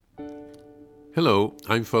Hello,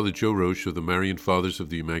 I'm Father Joe Roche of the Marian Fathers of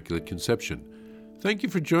the Immaculate Conception. Thank you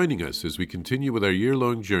for joining us as we continue with our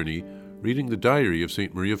year-long journey reading the diary of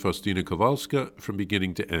St. Maria Faustina Kowalska from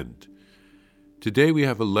beginning to end. Today we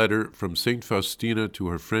have a letter from St. Faustina to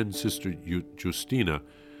her friend Sister Justina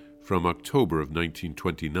from October of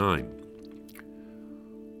 1929.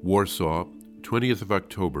 Warsaw, 20th of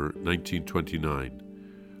October, 1929.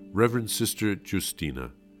 Reverend Sister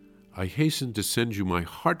Justina, I hasten to send you my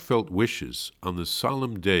heartfelt wishes on the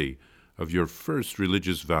solemn day of your first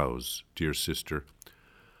religious vows, dear sister.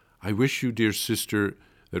 I wish you, dear sister,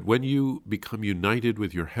 that when you become united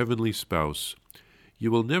with your heavenly spouse,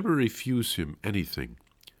 you will never refuse him anything.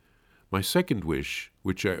 My second wish,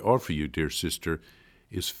 which I offer you, dear sister,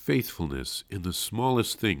 is faithfulness in the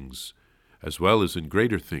smallest things, as well as in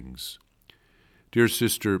greater things. Dear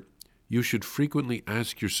sister, you should frequently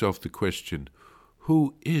ask yourself the question,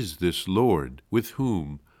 who is this Lord with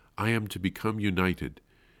whom I am to become united,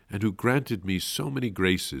 and who granted me so many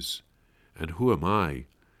graces? And who am I,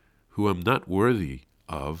 who am not worthy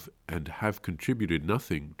of and have contributed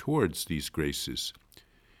nothing towards these graces?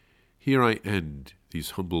 Here I end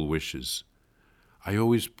these humble wishes. I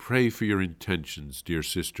always pray for your intentions, dear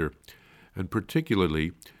sister, and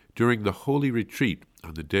particularly during the holy retreat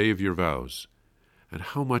on the day of your vows. And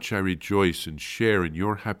how much I rejoice and share in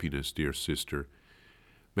your happiness, dear sister.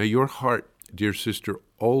 May your heart, dear sister,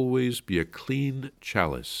 always be a clean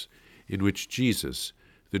chalice in which Jesus,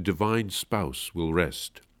 the divine spouse, will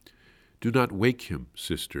rest. Do not wake him,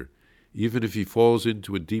 sister, even if he falls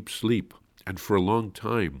into a deep sleep, and for a long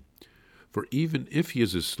time. For even if he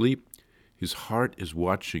is asleep, his heart is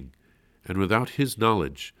watching, and without his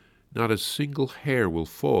knowledge, not a single hair will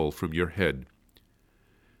fall from your head.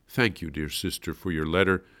 Thank you, dear sister, for your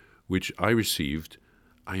letter, which I received.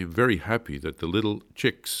 I am very happy that the little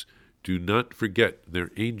chicks do not forget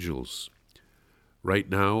their angels. Right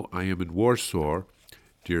now I am in Warsaw,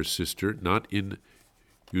 dear sister, not in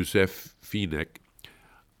Józefinek.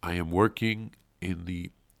 I am working in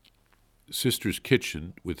the sister's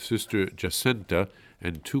kitchen with Sister Jacinta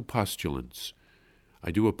and 2 postulants.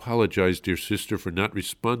 I do apologize, dear sister, for not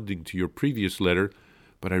responding to your previous letter,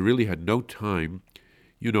 but I really had no time.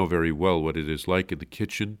 You know very well what it is like in the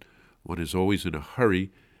kitchen. One is always in a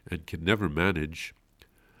hurry and can never manage.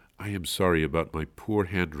 I am sorry about my poor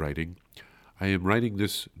handwriting. I am writing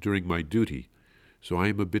this during my duty, so I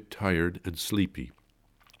am a bit tired and sleepy.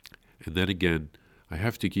 And then again, I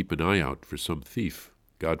have to keep an eye out for some thief,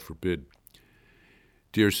 God forbid.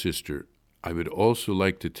 Dear sister, I would also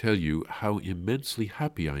like to tell you how immensely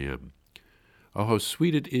happy I am. Oh, how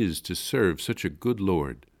sweet it is to serve such a good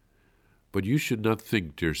Lord. But you should not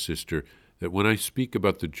think, dear sister, that when I speak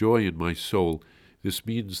about the joy in my soul, this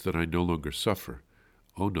means that I no longer suffer.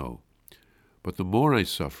 Oh, no. But the more I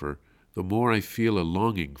suffer, the more I feel a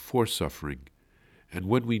longing for suffering. And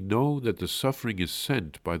when we know that the suffering is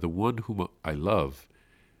sent by the one whom I love,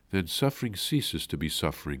 then suffering ceases to be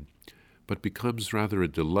suffering, but becomes rather a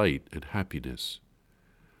delight and happiness.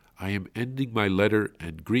 I am ending my letter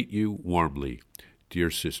and greet you warmly, dear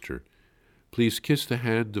sister. Please kiss the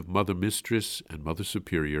hand of Mother Mistress and Mother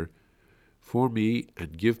Superior for me,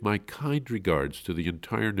 and give my kind regards to the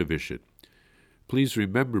entire novitiate. Please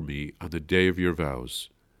remember me on the day of your vows.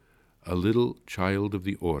 A little child of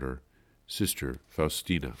the order, Sister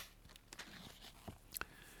Faustina.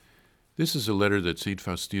 This is a letter that St.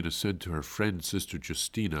 Faustina sent to her friend Sister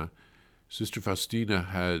Justina. Sister Faustina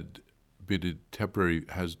has been in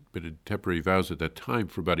temporary vows at that time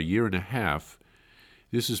for about 1.5 years.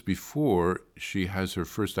 This is before she has her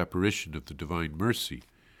first apparition of the Divine Mercy,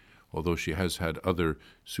 although she has had other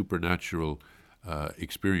supernatural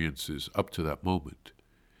experiences up to that moment.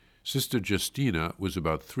 Sister Justina was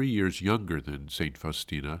about 3 years younger than St.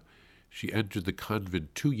 Faustina. She entered the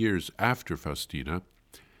convent 2 years after Faustina,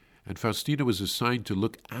 and Faustina was assigned to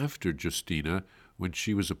look after Justina when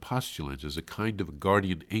she was a postulant as a kind of a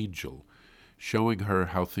guardian angel, showing her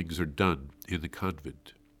how things are done in the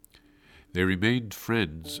convent. They remained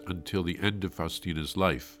friends until the end of Faustina's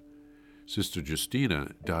life. Sister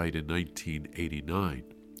Justina died in 1989.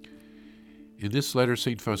 In this letter,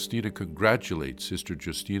 St. Faustina congratulates Sister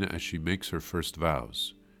Justina as she makes her first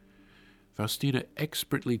vows. Faustina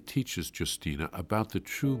expertly teaches Justina about the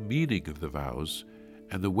true meaning of the vows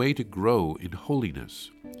and the way to grow in holiness.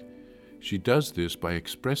 She does this by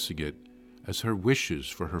expressing it as her wishes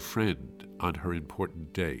for her friend on her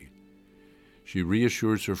important day. She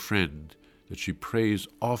reassures her friend that she prays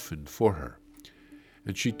often for her,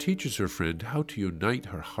 and she teaches her friend how to unite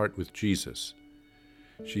her heart with Jesus.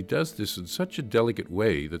 She does this in such a delicate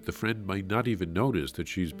way that the friend might not even notice that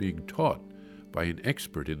she's being taught by an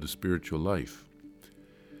expert in the spiritual life.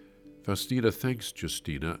 Faustina thanks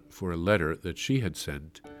Justina for a letter that she had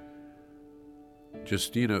sent.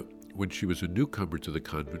 Justina, when she was a newcomer to the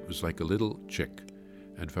convent, was like a little chick,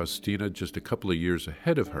 and Faustina, just a couple of years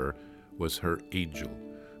ahead of her, was her angel,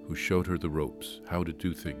 who showed her the ropes, how to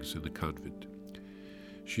do things in the convent.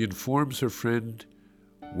 She informs her friend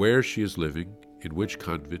where she is living, in which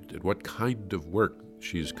convent, and what kind of work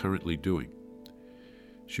she is currently doing.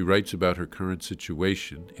 She writes about her current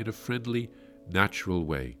situation in a friendly, natural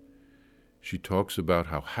way. She talks about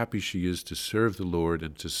how happy she is to serve the Lord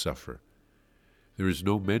and to suffer. There is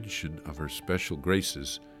no mention of her special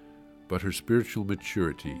graces, but her spiritual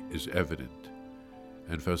maturity is evident.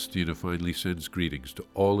 And Faustina finally sends greetings to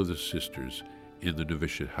all of the sisters in the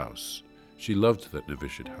novitiate house. She loved that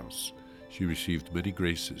novitiate house. She received many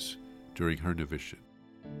graces during her novitiate.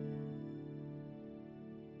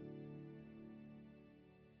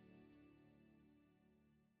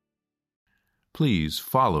 Please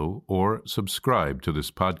follow or subscribe to this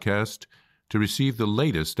podcast to receive the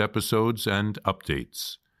latest episodes and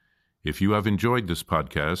updates. If you have enjoyed this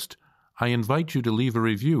podcast, I invite you to leave a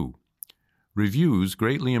review. Reviews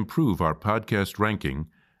greatly improve our podcast ranking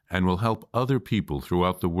and will help other people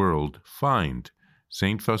throughout the world find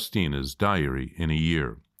St. Faustina's Diary in a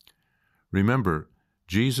Year. Remember,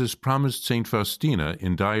 Jesus promised St. Faustina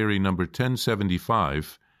in Diary number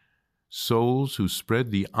 1075, souls who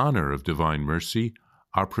spread the honor of divine mercy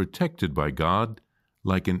are protected by God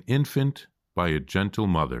like an infant by a gentle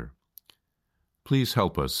mother. Please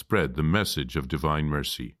help us spread the message of divine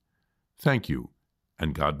mercy. Thank you,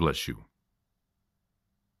 and God bless you.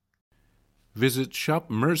 Visit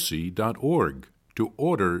shopmercy.org to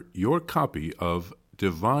order your copy of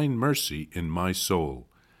Divine Mercy in My Soul,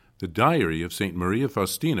 the Diary of St. Maria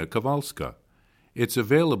Faustina Kowalska. It's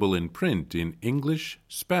available in print in English,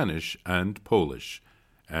 Spanish, and Polish,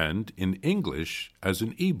 and in English as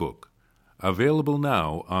an e-book, available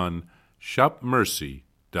now on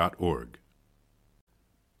shopmercy.org.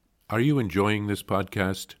 Are you enjoying this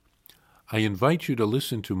podcast? I invite you to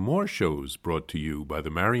listen to more shows brought to you by the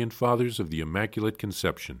Marian Fathers of the Immaculate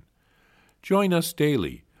Conception. Join us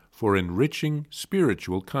daily for enriching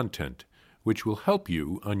spiritual content, which will help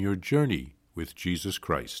you on your journey with Jesus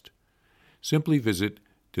Christ. Simply visit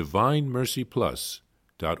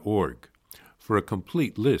DivineMercyPlus.org for a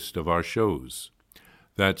complete list of our shows.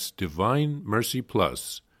 That's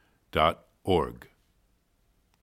DivineMercyPlus.org.